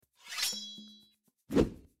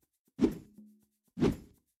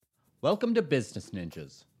Welcome to Business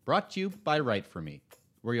Ninjas, brought to you by WriteForMe,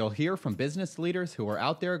 where you'll hear from business leaders who are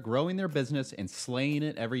out there growing their business and slaying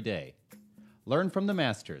it every day. Learn from the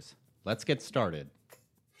masters. Let's get started.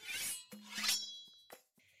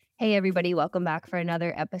 Hey, everybody. Welcome back for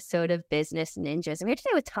another episode of Business Ninjas. I'm here today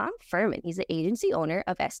with Tom Furman. He's the agency owner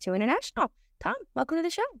of S-2 International. Tom, welcome to the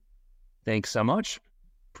show. Thanks so much.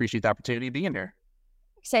 Appreciate the opportunity of being here.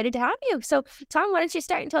 Excited to have you. So, Tom, why don't you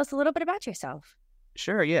start and tell us a little bit about yourself?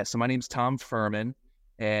 Sure, yeah. So my name's Tom Furman,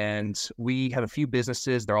 and we have a few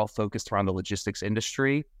businesses. They're all focused around the logistics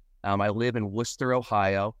industry. I live in Worcester,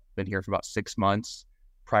 Ohio. Been here for about 6 months.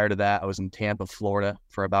 Prior to that, I was in Tampa, Florida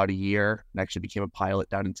for about a year and actually became a pilot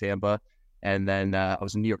down in Tampa. And then I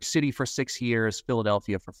was in New York City for 6 years,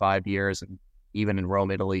 Philadelphia for 5 years, and even in Rome,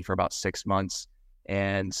 Italy for about 6 months.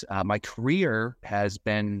 And my career has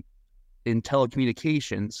been in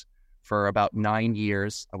telecommunications for about 9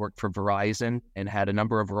 years. I worked for Verizon and had a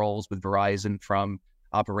number of roles with Verizon, from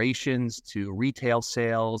operations to retail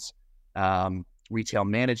sales, retail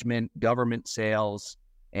management, government sales,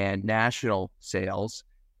 and national sales.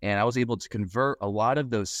 And I was able to convert a lot of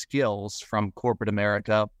those skills from corporate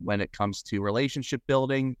America when it comes to relationship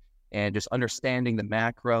building and just understanding the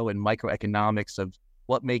macro and microeconomics of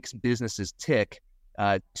what makes businesses tick,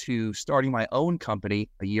 to starting my own company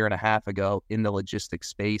a year and a half ago in the logistics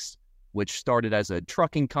space, which started as a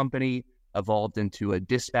trucking company, evolved into a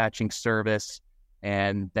dispatching service,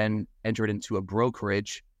 and then entered into a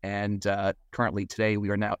brokerage. And currently today, we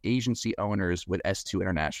are now agency owners with S-2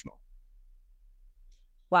 International.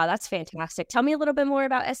 Wow, that's fantastic. Tell me a little bit more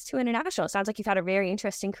about S-2 International. It sounds like you've had a very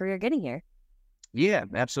interesting career getting here. Yeah,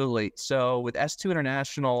 absolutely. So with S-2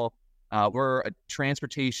 International, we're a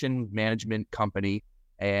transportation management company,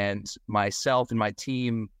 and myself and my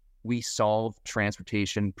team, we solve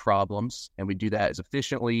transportation problems, and we do that as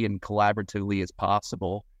efficiently and collaboratively as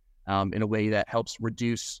possible, in a way that helps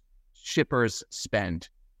reduce shippers' spend,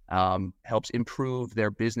 helps improve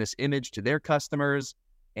their business image to their customers,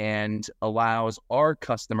 and allows our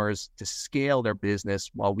customers to scale their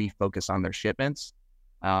business while we focus on their shipments.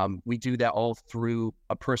 We do that all through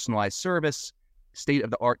a personalized service,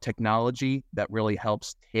 state-of-the-art technology that really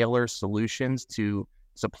helps tailor solutions to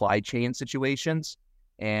supply chain situations.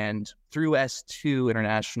 And through S-2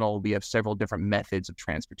 International, we have several different methods of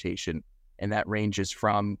transportation, and that ranges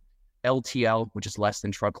from LTL, which is less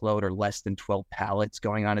than truckload or less than 12 pallets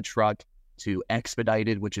going on a truck, to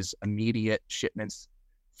expedited, which is immediate shipments,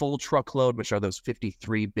 full truckload, which are those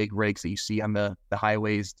 53 big rigs that you see on the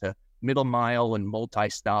highways, to middle mile and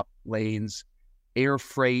multi-stop lanes, air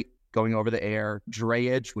freight going over the air,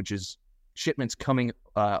 drayage, which is shipments coming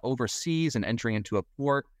overseas and entering into a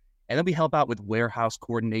port. And then we help out with warehouse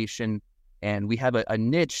coordination, and we have a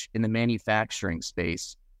niche in the manufacturing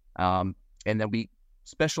space. And then we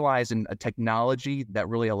specialize in a technology that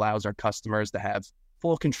really allows our customers to have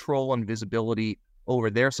full control and visibility over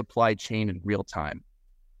their supply chain in real time.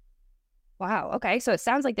 Wow. Okay. So it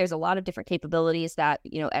sounds like there's a lot of different capabilities that,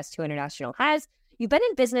 S-2 International has. You've been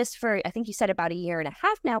in business for, I think you said, about a year and a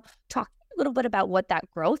half now. Talk a little bit about what that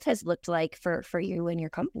growth has looked like for you and your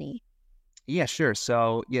company. Yeah, sure.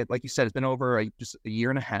 So, yeah, like you said, it's been over just a year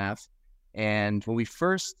and a half. And when we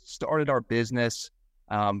first started our business,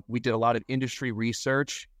 we did a lot of industry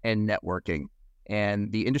research and networking.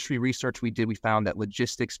 And the industry research we did, we found that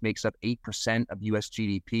logistics makes up 8% of U.S.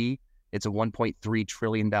 GDP. It's a $1.3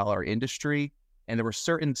 trillion industry. And there were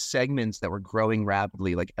certain segments that were growing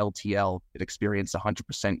rapidly, like LTL. It experienced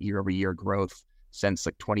 100% year-over-year growth since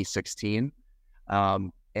 2016.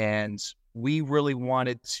 And we really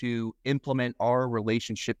wanted to implement our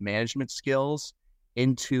relationship management skills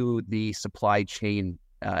into the supply chain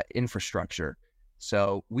infrastructure.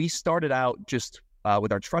 So we started out just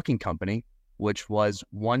with our trucking company, which was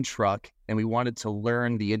one truck, and we wanted to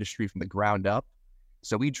learn the industry from the ground up.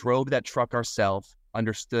 So we drove that truck ourselves,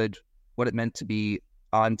 understood what it meant to be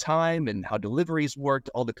on time and how deliveries worked,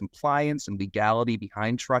 all the compliance and legality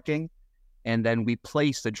behind trucking. And then we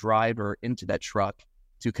placed a driver into that truck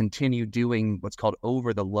to continue doing what's called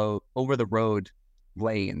over the road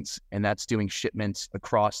lanes. And that's doing shipments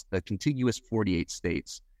across the contiguous 48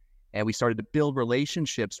 states. And we started to build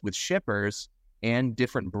relationships with shippers and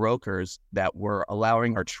different brokers that were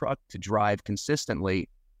allowing our truck to drive consistently.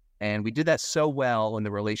 And we did that so well in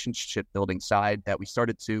the relationship building side that we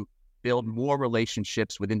started to build more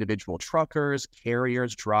relationships with individual truckers,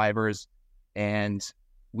 carriers, drivers, and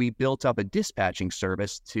we built up a dispatching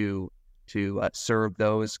service to serve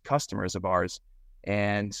those customers of ours.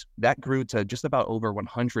 And that grew to just about over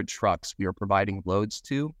 100 trucks we were providing loads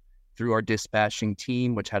to through our dispatching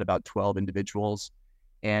team, which had about 12 individuals.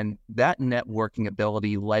 And that networking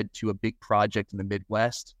ability led to a big project in the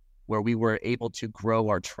Midwest where we were able to grow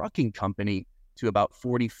our trucking company to about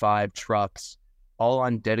 45 trucks, all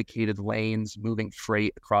on dedicated lanes, moving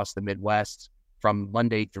freight across the Midwest from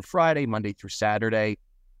Monday through Friday, Monday through Saturday.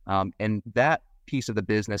 And that piece of the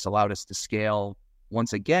business allowed us to scale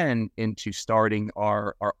once again into starting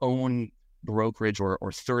our own brokerage or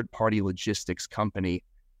third-party logistics company.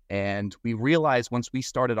 And we realized once we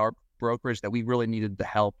started our brokerage that we really needed the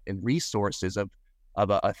help and resources of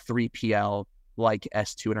a 3PL like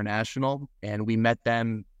S-2 International. And we met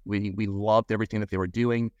them. We loved everything that they were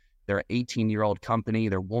doing. They're an 18-year-old company.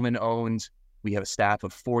 They're woman-owned. We have a staff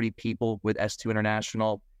of 40 people with S-2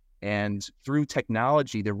 International. And through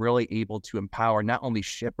technology, they're really able to empower not only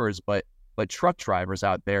shippers, but truck drivers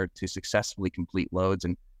out there to successfully complete loads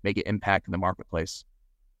and make an impact in the marketplace.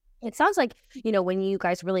 It sounds like, when you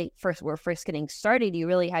guys really were first getting started, you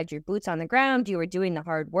really had your boots on the ground. You were doing the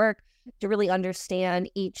hard work to really understand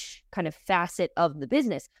each kind of facet of the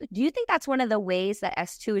business. Do you think that's one of the ways that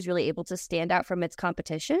S2 is really able to stand out from its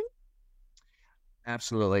competition?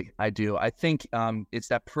 Absolutely, I do. I think it's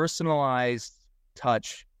that personalized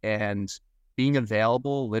touch and being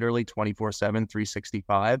available literally 24/7,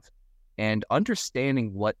 365, and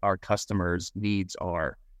understanding what our customers' needs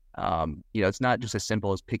are. It's not just as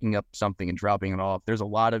simple as picking up something and dropping it off. There's a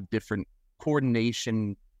lot of different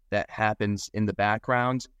coordination that happens in the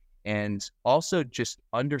background, and also just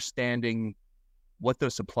understanding what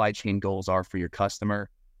those supply chain goals are for your customer.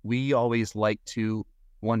 We always like to,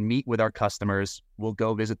 meet with our customers. We'll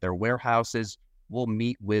go visit their warehouses. We'll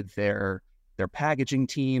meet with their packaging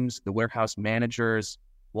teams, the warehouse managers.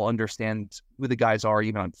 We'll understand who the guys are,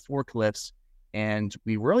 even on forklifts. And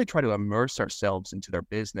we really try to immerse ourselves into their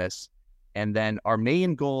business. And then our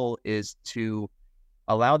main goal is to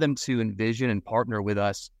allow them to envision and partner with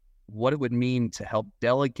us what it would mean to help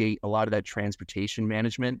delegate a lot of that transportation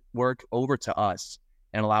management work over to us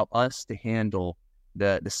and allow us to handle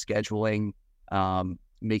the scheduling,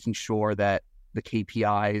 making sure that the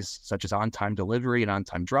KPIs such as on-time delivery and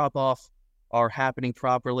on-time drop-off are happening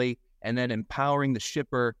properly, and then empowering the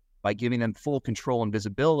shipper by giving them full control and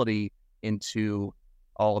visibility into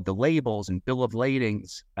all of the labels and bill of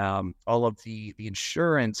ladings, all of the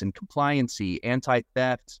insurance and compliancy,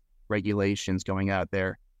 anti-theft regulations going out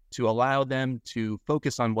there to allow them to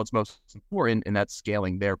focus on what's most important, and that's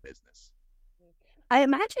scaling their business. I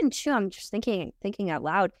imagine too, I'm just thinking out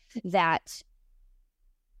loud, that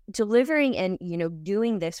delivering and,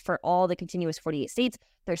 doing this for all the continuous 48 states,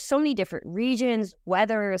 there's so many different regions,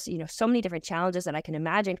 weathers, so many different challenges that I can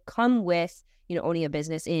imagine come with, owning a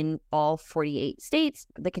business in all 48 states,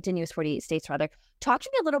 the continuous 48 states rather. Talk to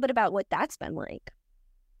me a little bit about what that's been like.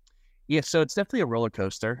 Yeah, so it's definitely a roller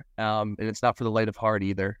coaster, and it's not for the light of heart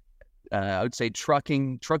either. I would say truck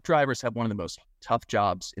drivers have one of the most tough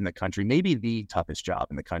jobs in the country, maybe the toughest job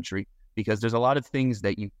in the country, because there's a lot of things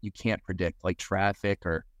that you can't predict, like traffic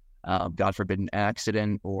or, God forbid, an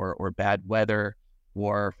accident or bad weather,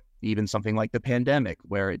 or even something like the pandemic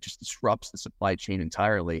where it just disrupts the supply chain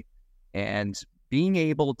entirely. And being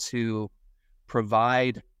able to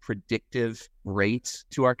provide predictive rates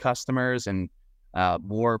to our customers and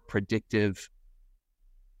more predictive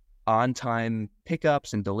on-time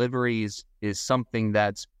pickups and deliveries is something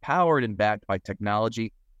that's powered and backed by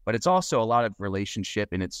technology, but it's also a lot of relationship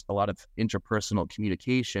and it's a lot of interpersonal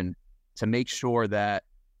communication to make sure that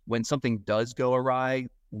when something does go awry,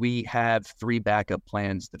 we have 3 backup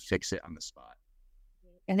plans to fix it on the spot.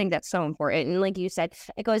 I think that's so important. And like you said,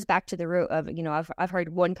 it goes back to the root of, I've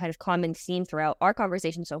heard one kind of common theme throughout our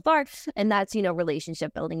conversation so far, and that's,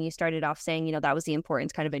 relationship building. You started off saying, that was the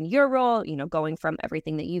importance kind of in your role, going from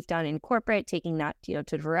everything that you've done in corporate, taking that, to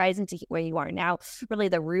Verizon to where you are now. Really,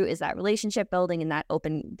 the root is that relationship building and that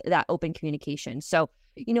open communication. So,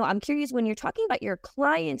 I'm curious, when you're talking about your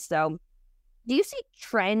clients, though, do you see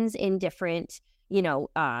trends in different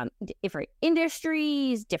different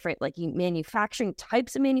industries, different manufacturing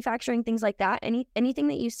types of manufacturing, things like that? Anything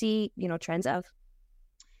that you see, trends of?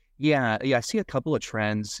 Yeah, I see a couple of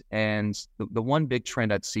trends, and the one big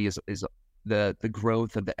trend I'd see is the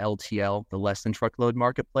growth of the LTL, the less than truckload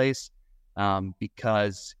marketplace,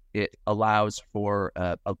 because it allows for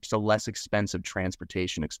a less expensive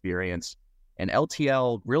transportation experience. And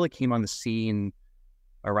LTL really came on the scene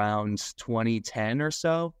around 2010 or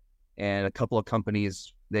so. And a couple of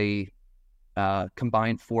companies, they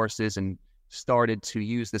combined forces and started to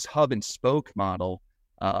use this hub and spoke model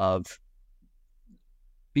of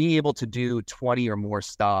being able to do 20 or more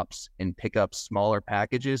stops and pick up smaller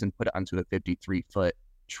packages and put it onto a 53-foot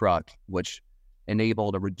truck, which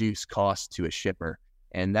enabled a reduced cost to a shipper.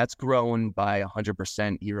 And that's grown by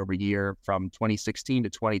 100% year over year from 2016 to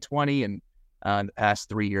 2020. And the past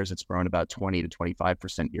 3 years, it's grown about 20 to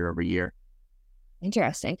 25% year over year.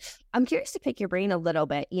 Interesting. I'm curious to pick your brain a little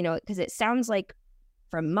bit, because it sounds like,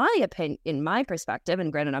 from my opinion, in my perspective,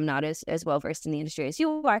 and granted, I'm not as well versed in the industry as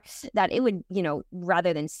you are, that it would,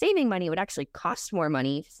 rather than saving money, it would actually cost more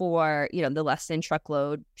money for, the less than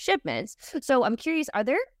truckload shipments. So I'm curious, are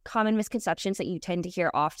there common misconceptions that you tend to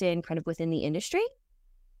hear often kind of within the industry?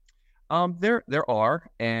 There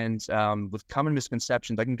are, and with common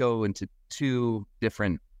misconceptions, I can go into two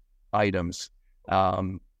different items.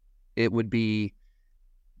 It would be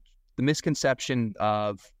the misconception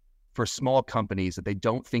of, for small companies, that they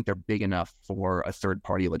don't think they're big enough for a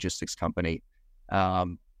third-party logistics company.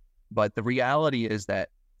 But the reality is that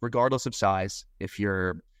regardless of size, if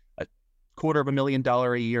you're a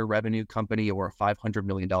 $250,000 a year revenue company or a $500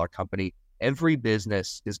 million company, every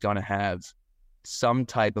business is going to have some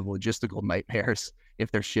type of logistical nightmares if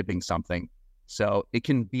they're shipping something. So it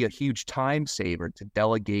can be a huge time saver to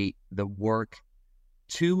delegate the work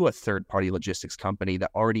to a third-party logistics company that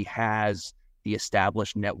already has the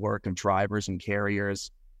established network of drivers and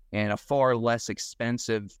carriers and a far less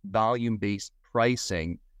expensive volume-based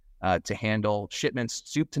pricing to handle shipments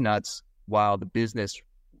soup to nuts, while the business,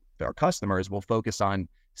 our customers, will focus on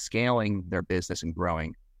scaling their business and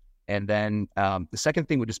growing. And then the second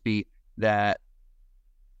thing would just be that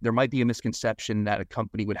there might be a misconception that a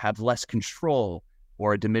company would have less control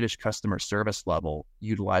or a diminished customer service level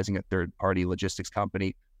utilizing a third-party logistics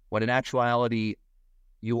company, when in actuality,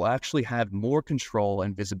 you will actually have more control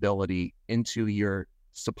and visibility into your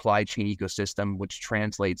supply chain ecosystem, which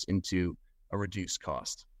translates into a reduced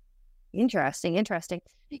cost. Interesting.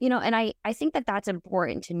 And I think that that's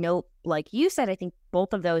important to note. Like you said, I think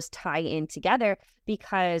both of those tie in together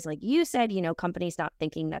because, like you said, companies not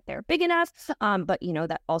thinking that they're big enough, but,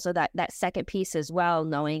 that also that second piece as well,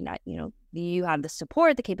 knowing that, you have the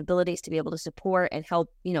support, the capabilities to be able to support and help,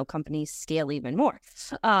 companies scale even more.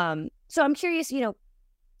 So I'm curious,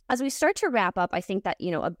 as we start to wrap up, I think that,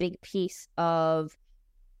 a big piece of,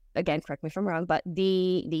 again, correct me if I'm wrong, but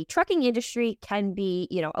the trucking industry can be,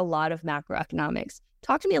 a lot of macroeconomics.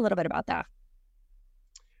 Talk to me a little bit about that.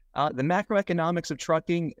 The macroeconomics of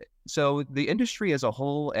trucking. So the industry as a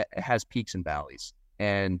whole has peaks and valleys,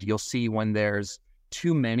 and you'll see when there's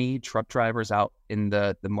too many truck drivers out in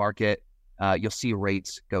the market, you'll see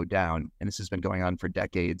rates go down. And this has been going on for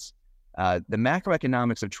decades. The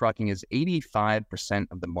macroeconomics of trucking is 85%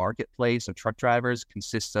 of the marketplace of truck drivers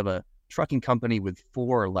consists of a trucking company with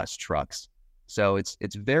 4 or less trucks. So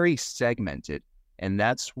it's very segmented. And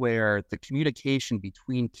that's where the communication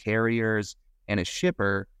between carriers and a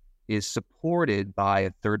shipper is supported by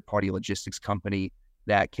a third-party logistics company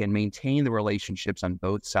that can maintain the relationships on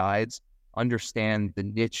both sides, understand the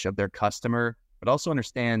niche of their customer, but also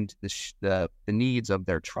understand the needs of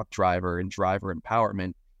their truck driver and driver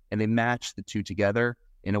empowerment. And they match the two together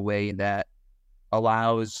in a way that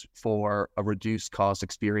allows for a reduced cost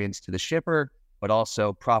experience to the shipper, but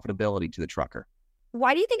also profitability to the trucker.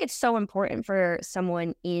 Why do you think it's so important for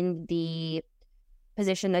someone in the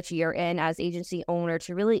position that you're in as agency owner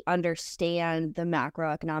to really understand the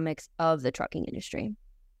macroeconomics of the trucking industry?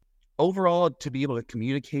 Overall, to be able to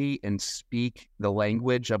communicate and speak the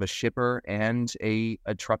language of a shipper and a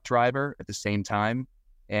truck driver at the same time,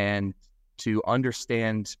 and to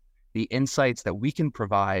understand the insights that we can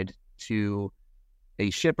provide to a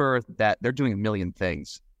shipper that they're doing a million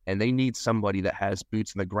things and they need somebody that has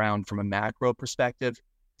boots on the ground from a macro perspective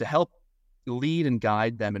to help lead and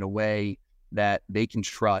guide them in a way that they can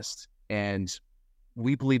trust. And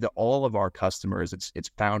we believe that all of our customers, it's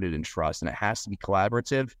founded in trust, and it has to be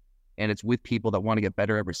collaborative, and it's with people that want to get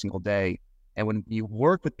better every single day. And when you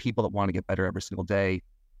work with people that want to get better every single day,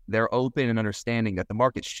 they're open and understanding that the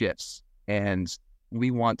market shifts, and we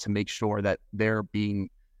want to make sure that they're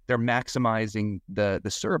maximizing the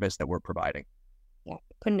service that we're providing. Yeah,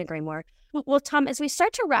 couldn't agree more. Well, Tom, as we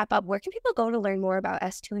start to wrap up, where can people go to learn more about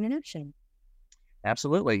S-2 International?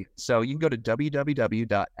 Absolutely. So you can go to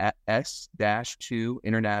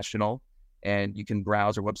www.s-2international, and you can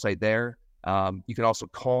browse our website there. You can also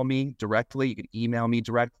call me directly. You can email me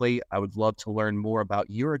directly. I would love to learn more about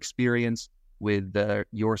your experience with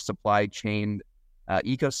your supply chain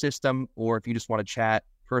ecosystem, or if you just want to chat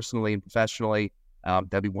personally and professionally,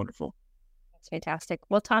 that'd be wonderful. That's fantastic.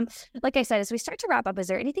 Well, Tom, like I said, as we start to wrap up, is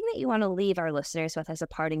there anything that you want to leave our listeners with as a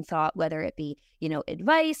parting thought, whether it be,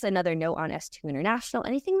 advice, another note on S-2 International,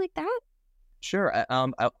 anything like that? Sure.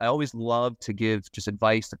 I always love to give just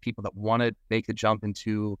advice to people that want to make the jump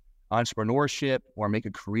into entrepreneurship or make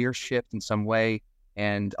a career shift in some way.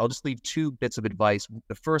 And I'll just leave two bits of advice.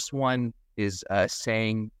 The first one is a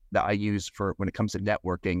saying that I use for when it comes to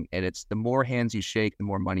networking, and it's the more hands you shake, the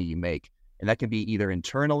more money you make. And that can be either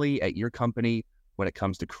internally at your company when it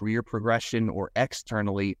comes to career progression, or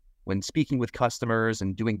externally when speaking with customers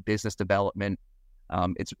and doing business development.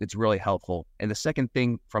 It's really helpful. And the second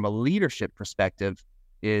thing from a leadership perspective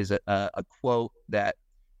is a quote that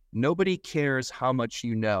nobody cares how much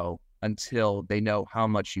you know until they know how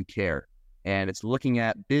much you care. And it's looking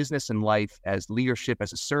at business and life as leadership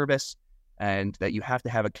as a service, and that you have to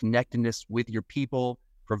have a connectedness with your people,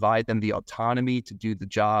 provide them the autonomy to do the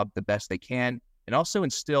job the best they can, and also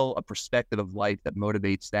instill a perspective of life that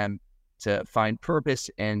motivates them to find purpose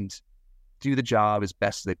and do the job as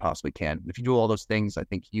best as they possibly can. If you do all those things, I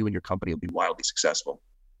think you and your company will be wildly successful.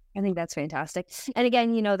 I think that's fantastic. And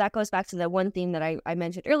again, that goes back to the one theme that I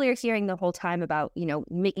mentioned earlier, hearing the whole time about,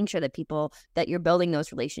 making sure that that you're building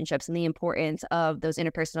those relationships and the importance of those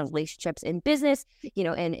interpersonal relationships in business,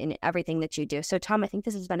 and in everything that you do. So Tom, I think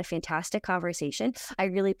this has been a fantastic conversation. I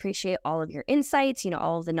really appreciate all of your insights,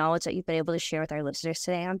 all of the knowledge that you've been able to share with our listeners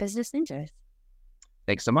today on Business Ninjas.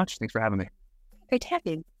 Thanks so much. Thanks for having me. Great to have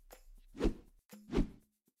you.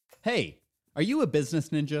 Hey, are you a business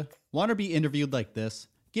ninja? Want to be interviewed like this?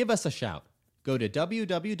 Give us a shout. Go to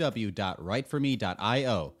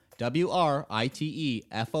www.writeforme.io,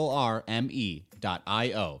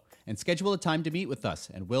 WriteForme.io, and schedule a time to meet with us,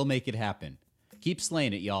 and we'll make it happen. Keep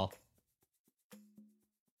slaying it, y'all.